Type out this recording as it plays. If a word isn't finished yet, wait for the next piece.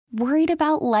Worried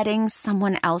about letting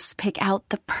someone else pick out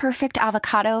the perfect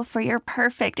avocado for your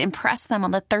perfect impress them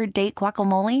on the third date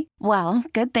guacamole? Well,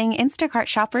 good thing Instacart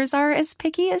shoppers are as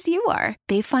picky as you are.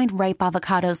 They find ripe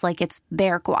avocados like it's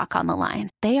their guac on the line.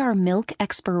 They are milk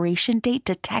expiration date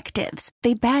detectives.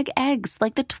 They bag eggs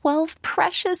like the 12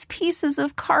 precious pieces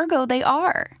of cargo they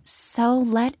are. So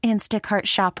let Instacart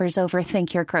shoppers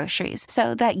overthink your groceries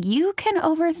so that you can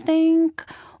overthink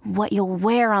what you'll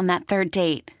wear on that third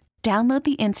date. Download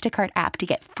the Instacart app to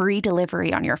get free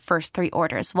delivery on your first 3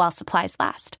 orders while supplies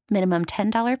last. Minimum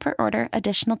 $10 per order.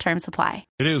 Additional terms apply.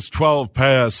 It is 12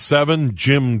 past 7.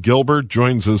 Jim Gilbert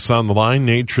joins us on the line.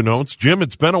 Nature Notes. Jim,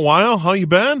 it's been a while. How you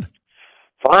been?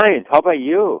 Fine. How about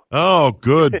you? Oh,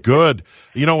 good, good.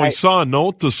 You know, we saw a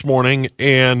note this morning,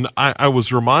 and I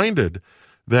was reminded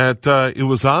that it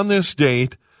was on this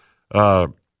date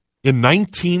in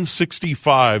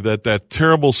 1965 that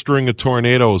terrible string of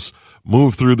tornadoes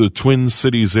moved through the Twin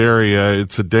Cities area.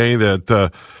 It's a day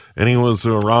that anyone who's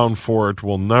around for it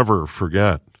will never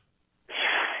forget.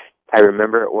 I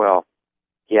remember it well.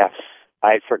 Yes,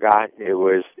 I'd forgotten it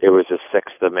was the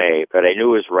 6th of May, but I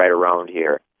knew it was right around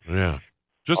here. Yeah,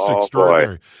 just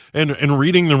extraordinary. Boy. And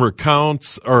reading the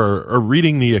recounts or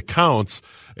reading the accounts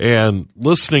and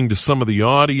listening to some of the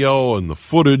audio and the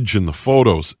footage and the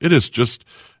photos, it is just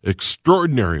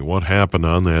extraordinary what happened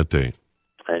on that day.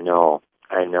 I know.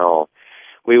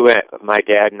 We went. My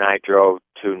dad and I drove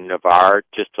to Navarre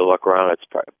just to look around. It's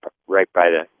right by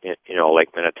the Lake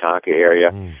Minnetonka area.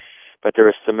 But there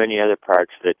were so many other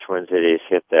parts of the Twin Cities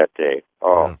hit that day.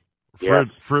 Oh, yeah. Yes.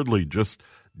 Fridley just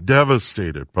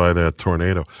devastated by that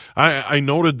tornado. I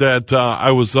noted that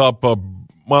I was up,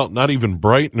 not even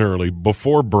bright and early,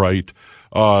 before bright,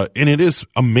 and it is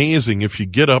amazing if you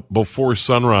get up before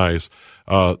sunrise.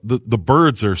 The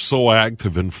birds are so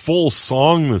active in full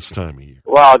song this time of year.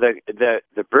 Well,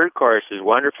 the bird chorus is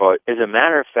wonderful. As a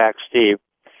matter of fact, Steve,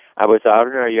 I was out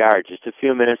in our yard just a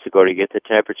few minutes ago to get the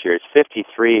temperature. It's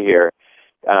 53 here.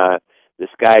 The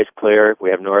sky's clear.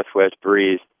 We have northwest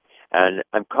breeze. And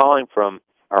I'm calling from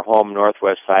our home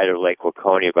northwest side of Lake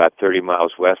Waconia, about 30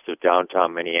 miles west of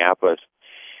downtown Minneapolis.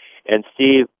 And,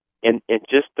 Steve, in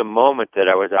just the moment that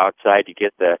I was outside to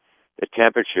get the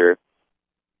temperature,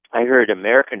 I heard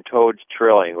American toads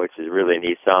trilling, which is really a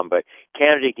neat sound, but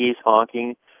Canada geese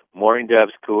honking, mourning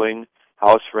doves cooing,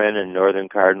 house wren and northern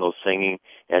cardinals singing,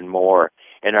 and more.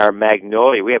 And our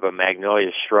magnolia, we have a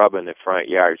magnolia shrub in the front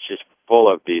yard. It's just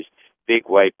full of these big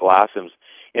white blossoms.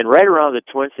 And right around the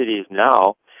Twin Cities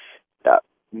now,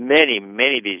 many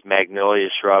of these magnolia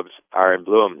shrubs are in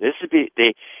bloom.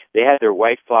 They have their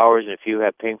white flowers and a few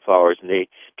have pink flowers, and they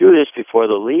do this before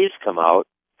the leaves come out.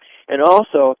 And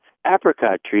also,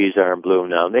 apricot trees are in bloom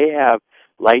now. They have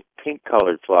light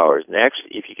pink-colored flowers. And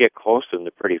actually, if you get close to them,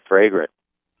 they're pretty fragrant.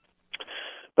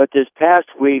 But this past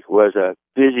week was a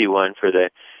busy one for the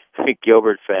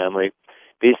Gilbert family.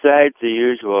 Besides the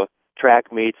usual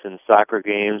track meets and soccer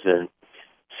games and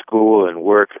school and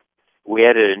work, we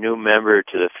added a new member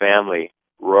to the family,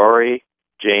 Rory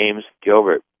James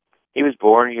Gilbert. He was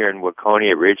born here in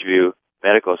Waconia Ridgeview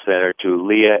Medical Center to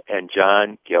Leah and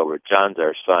John Gilbert. John's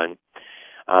our son.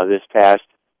 This past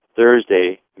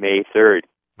Thursday, May 3rd.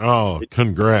 Oh,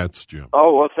 congrats, Jim.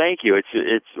 Oh, well, thank you.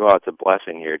 It's a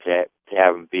blessing here to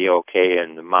have him be okay,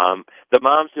 and the mom's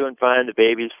doing fine, the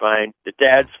baby's fine, the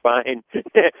dad's fine.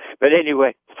 But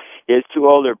anyway, his 2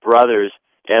 older brothers,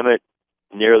 Emmett,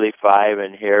 nearly 5,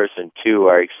 and Harrison, 2,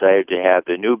 are excited to have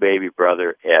the new baby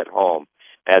brother at home.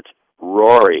 That's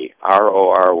Rory,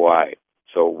 R-O-R-Y.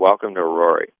 So welcome to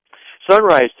Rory.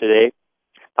 Sunrise today,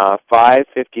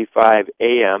 5:55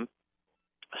 a.m.,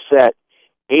 set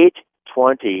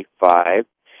 8:25.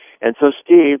 And so,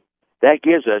 Steve, that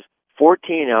gives us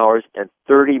 14 hours and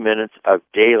 30 minutes of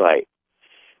daylight.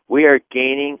 We are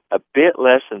gaining a bit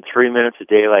less than 3 minutes of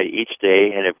daylight each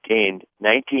day and have gained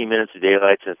 19 minutes of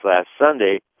daylight since last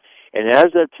Sunday. And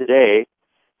as of today,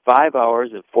 5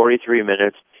 hours and 43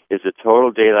 minutes is the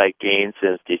total daylight gain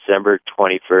since December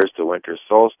 21st, the winter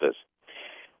solstice.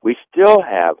 We still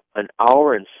have an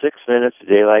hour and 6 minutes of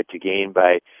daylight to gain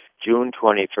by June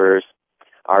 21st,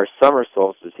 our summer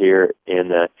solstice here in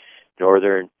the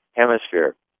northern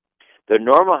hemisphere. The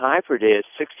normal high for today is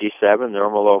 67,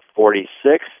 normal low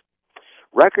 46.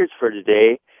 Records for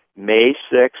today, May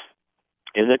 6th,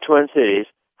 in the Twin Cities,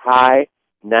 high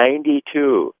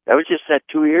 92. That was just set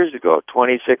 2 years ago,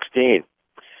 2016.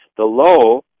 The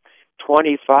low,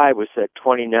 25, was set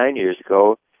 29 years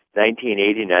ago,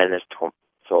 1989.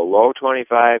 So low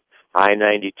 25, high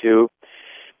 92.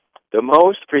 The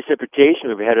most precipitation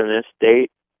we've had on this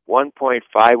date,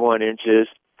 1.51 inches,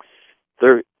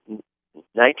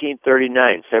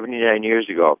 1939, 79 years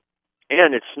ago.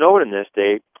 And it snowed in this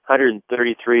day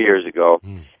 133 years ago,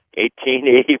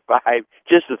 1885,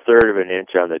 just a third of an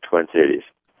inch on the Twin Cities.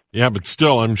 Yeah, but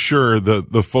still, I'm sure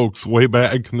the folks way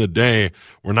back in the day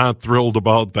were not thrilled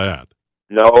about that.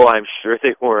 No, I'm sure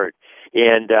they weren't.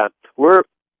 And we're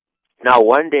now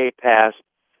one day past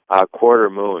quarter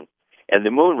moon, and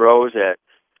the moon rose at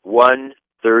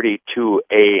 1:32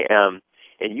 a.m.,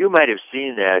 and you might have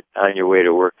seen that on your way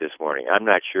to work this morning. I'm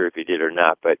not sure if you did or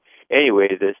not, but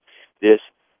anyway, this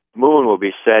moon will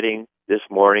be setting this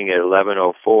morning at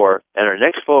 11:04, and our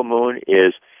next full moon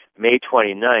is May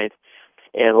 29th.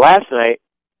 And last night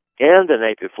and the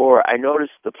night before, I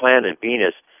noticed the planet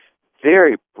Venus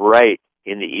very bright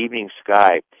in the evening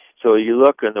sky. So you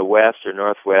look in the west or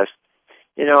northwest,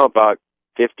 about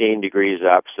 15 degrees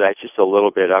up. So that's just a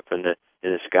little bit up in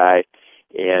the sky,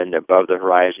 and above the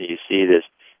horizon, you see this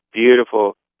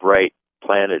beautiful, bright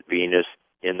planet Venus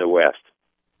in the west.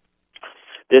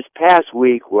 This past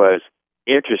week was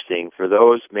interesting for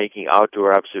those making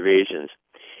outdoor observations.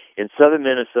 In southern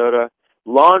Minnesota,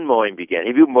 lawn mowing began.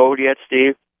 Have you mowed yet,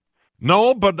 Steve?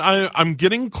 No, but I'm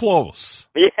getting close.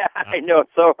 Yeah, I know.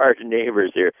 It's so hard to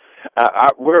neighbors here.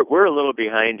 We're a little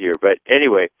behind here, but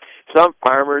anyway, some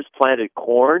farmers planted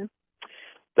corn.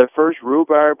 The first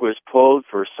rhubarb was pulled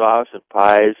for sauce and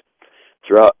pies.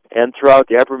 Throughout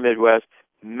the upper Midwest,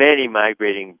 many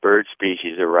migrating bird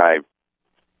species arrived.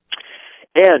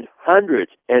 And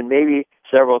hundreds and maybe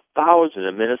several thousand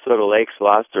of Minnesota lakes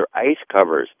lost their ice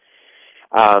covers.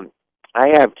 I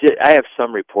have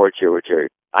some reports here which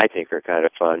I think are kind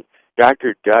of fun.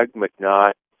 Dr. Doug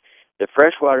McNaught, the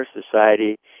Freshwater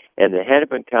Society, and the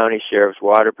Hennepin County Sheriff's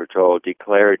Water Patrol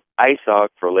declared ice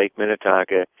out for Lake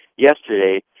Minnetonka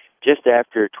yesterday just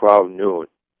after 12 noon.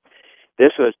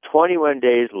 This was 21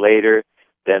 days later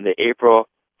than the April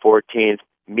 14th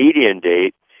median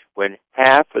date, when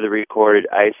half of the recorded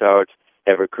ice outs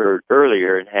have occurred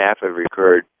earlier and half have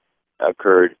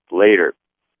occurred later.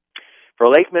 For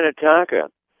Lake Minnetonka,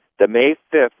 the May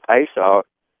 5th ice out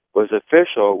was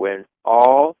official when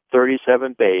all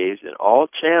 37 bays and all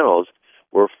channels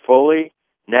were fully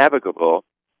navigable.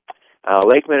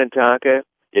 Lake Minnetonka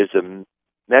is the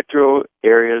metro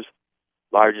area's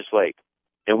largest lake.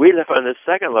 And we live on the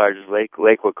second largest lake,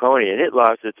 Lake Waconia, and it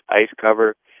lost its ice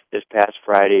cover this past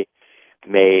Friday,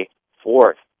 May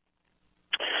 4th.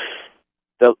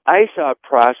 The ice out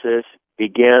process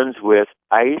begins with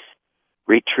ice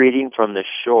retreating from the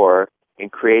shore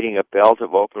and creating a belt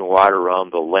of open water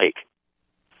around the lake.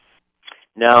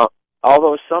 Now,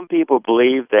 although some people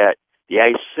believe that the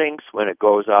ice sinks when it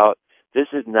goes out, this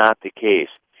is not the case.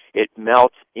 It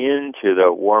melts into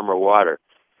the warmer water.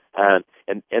 And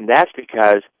that's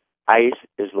because ice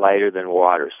is lighter than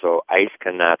water, so ice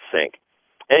cannot sink.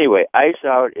 Anyway, ice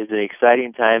out is an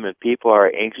exciting time, and people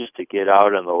are anxious to get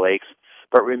out on the lakes.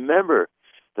 But remember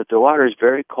that the water is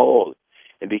very cold,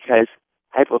 and because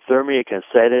hypothermia can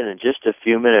set in just a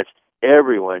few minutes,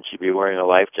 everyone should be wearing a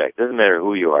life jacket. Doesn't matter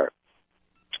who you are.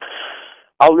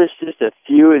 I'll list just a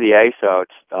few of the ice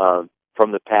outs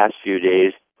from the past few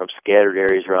days from scattered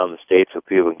areas around the state so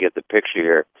people can get the picture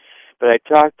here. But I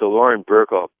talked to Lauren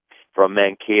Burkle from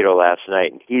Mankato last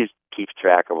night, and he keeps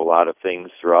track of a lot of things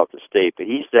throughout the state. But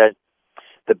he said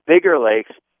the bigger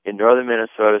lakes in northern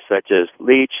Minnesota, such as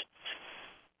Leech,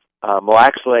 Mille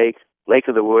Lacs Lake, Lake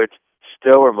of the Woods,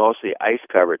 still were mostly ice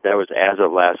covered. That was as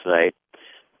of last night.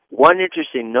 One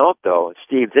interesting note, though,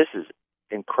 Steve, this is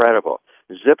incredible.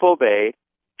 Zippo Bay,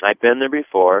 I've been there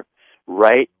before,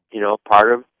 right,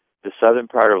 part of the southern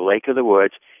part of Lake of the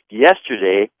Woods.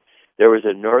 Yesterday, there was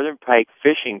a northern pike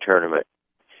fishing tournament.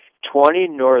 20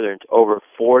 northerns over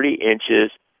 40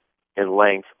 inches in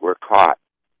length were caught.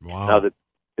 Wow. Now,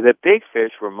 the big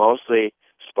fish were mostly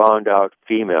spawned out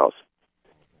females.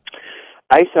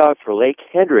 Ice out for Lake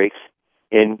Hendricks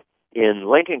in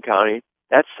Lincoln County,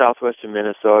 that's southwestern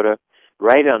Minnesota,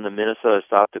 right on the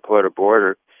Minnesota-South Dakota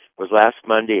border, was last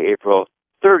Monday, April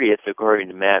 30th, according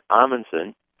to Matt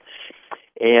Amundsen.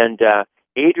 And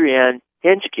Adrienne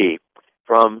Hinchke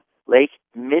from Lake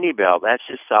Minibel, that's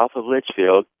just south of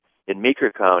Litchfield in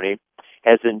Meeker County,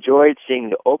 has enjoyed seeing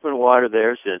the open water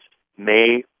there since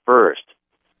May 1st.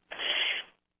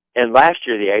 And last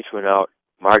year the ice went out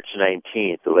March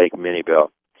 19th at Lake Minibel.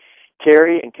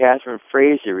 Terry and Catherine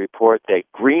Fraser report that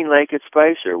Green Lake at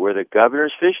Spicer, where the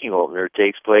governor's fishing opener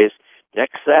takes place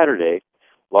next Saturday,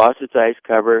 lost its ice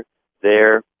cover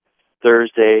there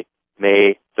Thursday,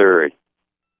 May 3rd.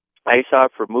 Ice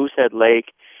out for Moosehead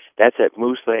Lake, that's at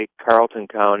Moose Lake, Carlton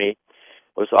County,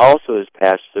 was also this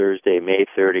past Thursday, May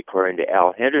 3rd, according to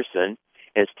Al Henderson.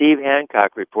 And Steve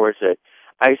Hancock reports that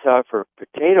ice out for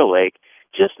Potato Lake,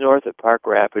 just north of Park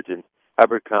Rapids in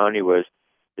Hubbard County, was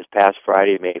this past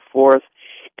Friday, May 4th,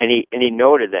 and he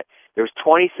noted that there was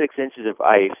 26 inches of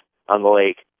ice on the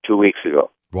lake 2 weeks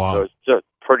ago. Wow. So it's just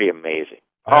pretty amazing.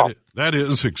 That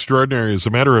is extraordinary. As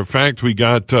a matter of fact, we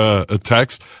got a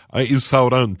text, ice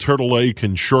out on Turtle Lake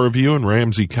and Shoreview in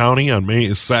Ramsey County on May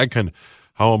 2nd.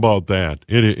 How about that?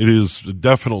 It has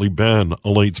definitely been a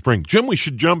late spring. Jim, we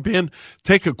should jump in,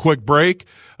 take a quick break,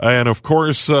 and of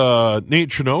course,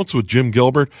 Nature Notes with Jim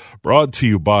Gilbert, brought to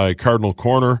you by Cardinal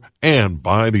Corner and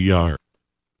by the Yard.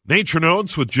 Nature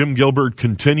Notes with Jim Gilbert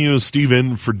continues. Steve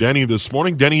in for Denny this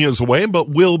morning. Denny is away, but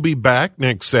we'll be back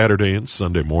next Saturday and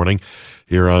Sunday morning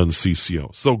here on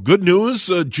CCO. So good news,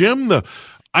 Jim. The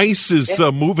ice is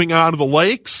moving out of the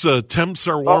lakes. Temps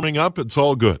are warming up. It's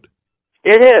all good.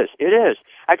 It is. It is.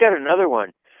 I got another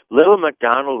one. Little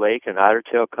McDonald Lake in Otter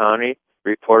Tail County,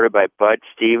 reported by Bud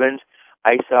Stevens.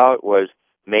 Ice out was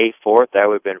May 4th. That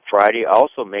would have been Friday.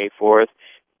 Also May 4th.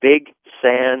 Big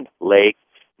Sand Lake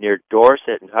near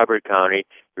Dorset in Hubbard County,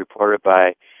 reported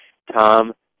by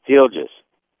Tom Fielges.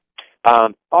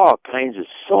 All kinds of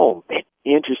so many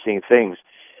interesting things.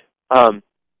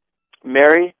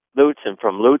 Mary Lutzen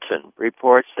from Lutzen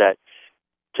reports that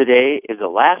today is the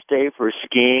last day for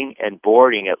skiing and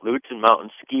boarding at Lutzen Mountain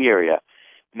Ski Area.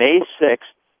 May 6th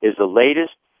is the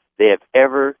latest they have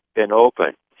ever been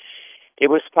open. It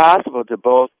was possible to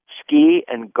both ski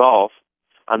and golf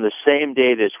on the same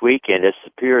day this weekend as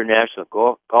Superior National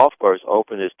Golf Course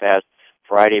opened this past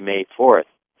Friday, May 4th.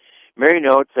 Mary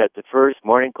notes that the first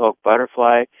morning cloak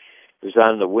butterfly was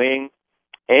on the wing,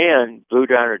 and blue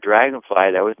darner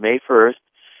dragonfly, that was May 1st.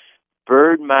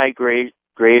 Bird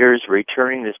migrators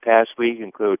returning this past week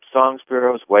include song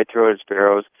sparrows, white-throated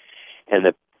sparrows, and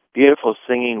the beautiful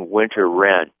singing winter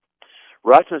wren.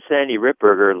 Russ and Sandy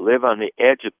Ripberger live on the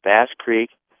edge of Bass Creek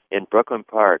in Brooklyn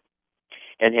Park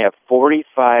and have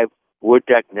 45 wood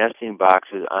duck nesting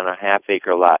boxes on a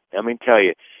half-acre lot. Let me tell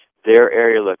you, their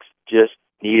area looks just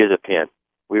neat as a pin.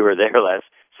 We were there last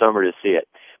summer to see it.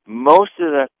 Most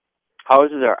of the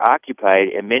houses are occupied,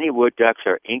 and many wood ducks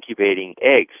are incubating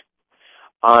eggs.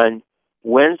 On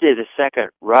Wednesday the 2nd,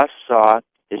 Russ saw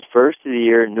his first of the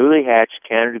year newly hatched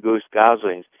Canada goose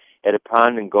goslings at a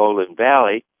pond in Golden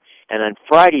Valley, and on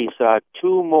Friday he saw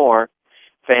 2 more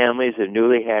families of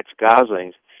newly hatched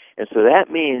goslings. And so that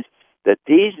means that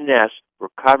these nests were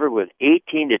covered with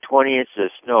 18 to 20 inches of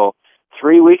snow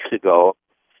 3 weeks ago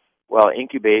while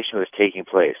incubation was taking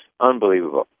place.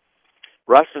 Unbelievable.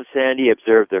 Russ and Sandy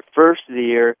observed their first of the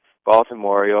year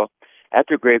Baltimore Oriole at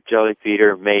their grape jelly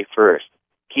feeder May 1st.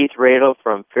 Keith Radel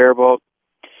from Faribault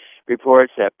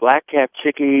reports that black-capped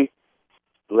chickadee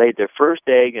laid their first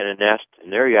egg in a nest in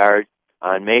their yard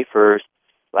on May 1st.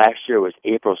 Last year was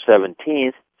April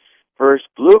 17th. First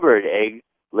bluebird egg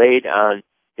laid on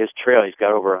his trail. He's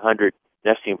got over 100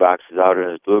 nesting boxes out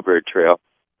on his bluebird trail.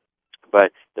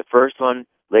 But the first one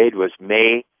laid was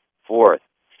May 4th.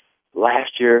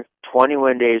 Last year,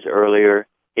 21 days earlier,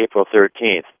 April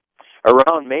 13th.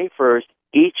 Around May 1st,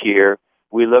 each year,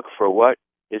 we look for what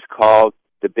is called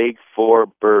the Big Four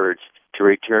birds to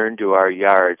return to our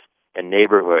yards and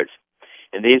neighborhoods.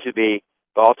 And these would be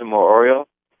Baltimore Oriole,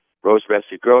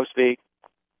 rose-breasted grosbeak,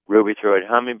 ruby-throated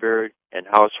hummingbird, and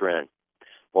house wren.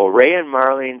 Well, Ray and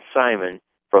Marlene Simon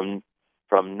from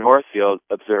Northfield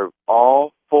observed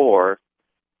all 4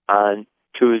 on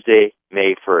Tuesday,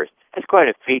 May 1st. That's quite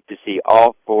a feat to see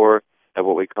all 4 of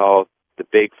what we call the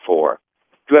Big Four.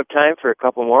 Do you have time for a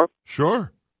couple more?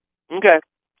 Sure. Okay.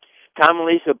 Tom and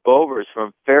Lisa Bovers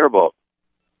from Faribault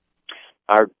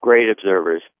are great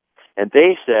observers, and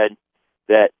they said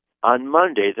that on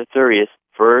Monday, the 30th,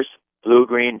 first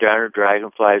blue-green darner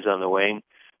dragonflies on the wing,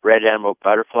 red emerald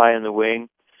butterfly on the wing,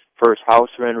 first house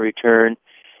wren return,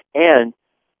 and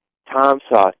Tom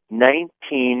saw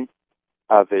 19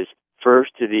 of his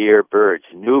first-of-the-year birds,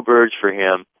 new birds for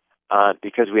him,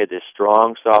 because we had this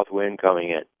strong south wind coming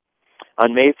in.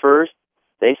 On May 1st,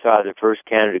 they saw the first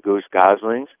Canada goose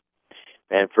goslings,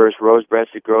 and first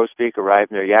rose-breasted grosbeak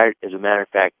arrived in their yard. As a matter of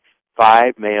fact,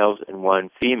 5 males and 1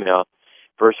 female.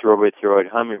 First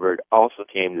ruby-throated hummingbird also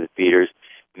came to the feeders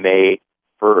May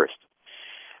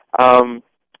 1st.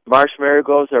 Marsh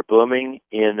marigolds are blooming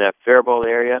in the Faribault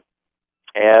area,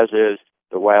 as is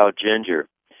the wild ginger.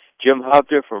 Jim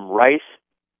Hubter from Rice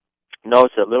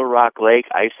notes that Little Rock Lake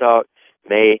ice out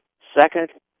May 2nd,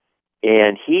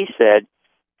 and he said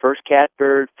first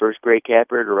catbird, first gray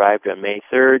catbird arrived on May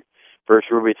 3rd,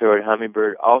 first ruby-throated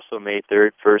hummingbird also May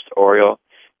 3rd, first oriole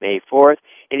May 4th,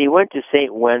 and he went to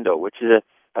St. Wendell, which is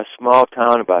a small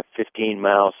town about 15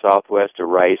 miles southwest of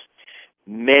Rice.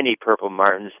 Many purple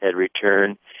martins had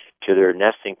returned to their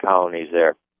nesting colonies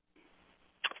there.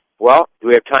 Well, do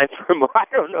we have time for more? I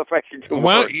don't know if I should do more.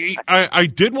 Well, I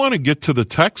did want to get to the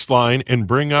text line and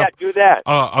bring up do that.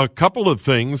 A couple of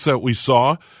things that we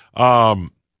saw.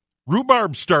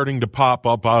 Rhubarb's starting to pop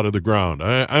up out of the ground.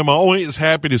 I'm always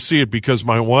happy to see it because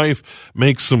my wife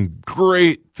makes some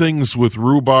great things with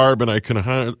rhubarb, and I can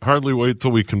hardly wait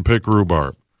till we can pick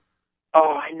rhubarb.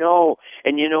 Oh, I know.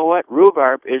 And you know what?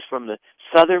 Rhubarb is from the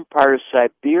southern part of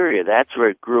Siberia. That's where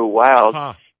it grew wild,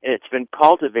 and it's been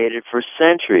cultivated for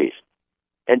centuries.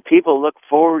 And people look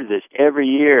forward to this every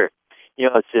year. You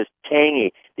know, it's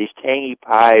these tangy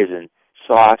pies and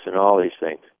sauce and all these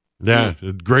things. Yeah,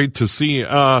 great to see.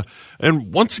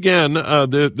 And once again,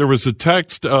 there was a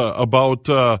text about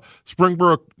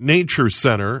Springbrook Nature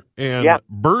Center and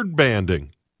bird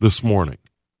banding this morning.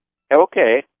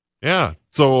 Okay. Yeah.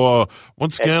 So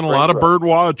once again, a lot of bird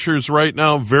watchers right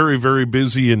now, very, very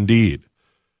busy indeed.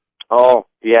 Oh,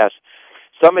 yes.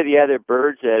 Some of the other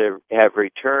birds that have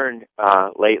returned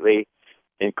lately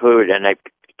include, and I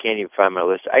can't even find my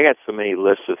list. I got so many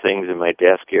lists of things in my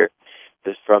desk here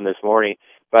from this morning.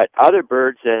 But other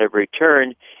birds that have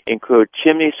returned include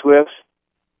chimney swifts,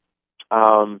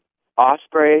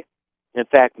 osprey. In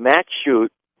fact,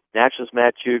 naturalist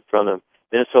Matt Shute from the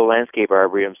Minnesota Landscape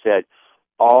Arboretum said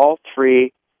all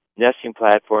 3 nesting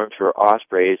platforms for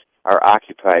ospreys are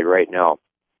occupied right now.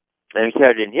 And he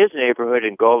said in his neighborhood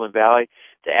in Golden Valley,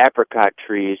 the apricot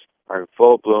trees are in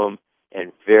full bloom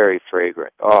and very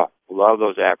fragrant. Oh, love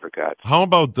those apricots. How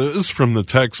about this from the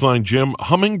text line, Jim?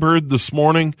 Hummingbird this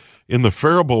morning in the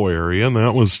Faribault area, and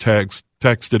that was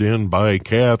texted in by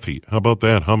Kathy. How about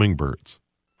that, hummingbirds?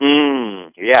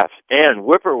 Yes, and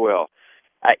whippoorwill.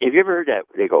 Have you ever heard that?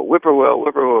 They go whippoorwill,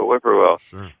 whippoorwill, whippoorwill.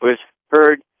 Sure. It was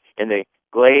heard in the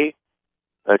Gray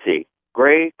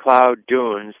Cloud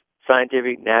Dunes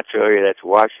Scientific Natural Area. That's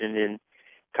Washington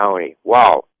County.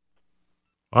 Wow.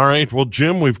 All right. Well,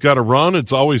 Jim, we've got to run.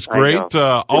 It's always great.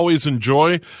 Always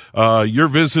enjoy your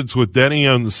visits with Denny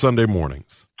on the Sunday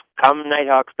mornings. Come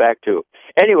Nighthawks back, too.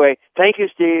 Anyway, thank you,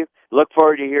 Steve. Look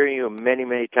forward to hearing you many,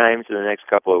 many times in the next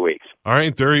couple of weeks. All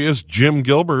right. There he is, Jim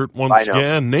Gilbert. Once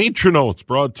again, Nature Notes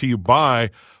brought to you by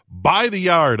the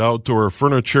Yard Outdoor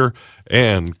Furniture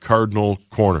and Cardinal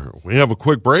Corner. We have a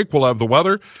quick break. We'll have the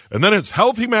weather, and then it's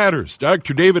Healthy Matters.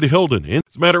 Dr. David Hilden.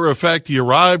 As a matter of fact, he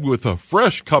arrived with a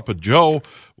fresh cup of joe.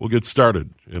 We'll get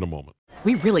started in a moment.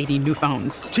 We really need new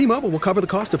phones. T-Mobile will cover the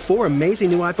cost of 4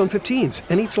 amazing new iPhone 15s,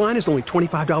 and each line is only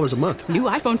 $25 a month. New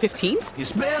iPhone 15s?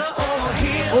 It's better over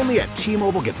here. Only at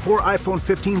T-Mobile, get 4 iPhone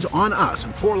 15s on us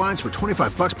and 4 lines for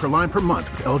 $25 per line per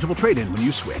month with eligible trade-in when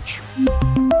you switch.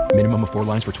 Minimum of 4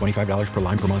 lines for $25 per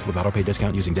line per month with autopay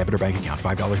discount using debit or bank account.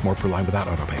 $5 more per line without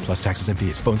autopay, plus taxes and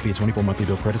fees. Phone fee at 24 monthly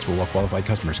bill credits for well-qualified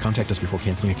customers. Contact us before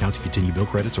canceling account to continue bill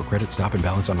credits or credit stop and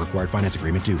balance on required finance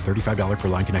agreement due. $35 per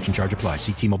line connection charge applies.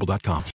 See T-Mobile.com.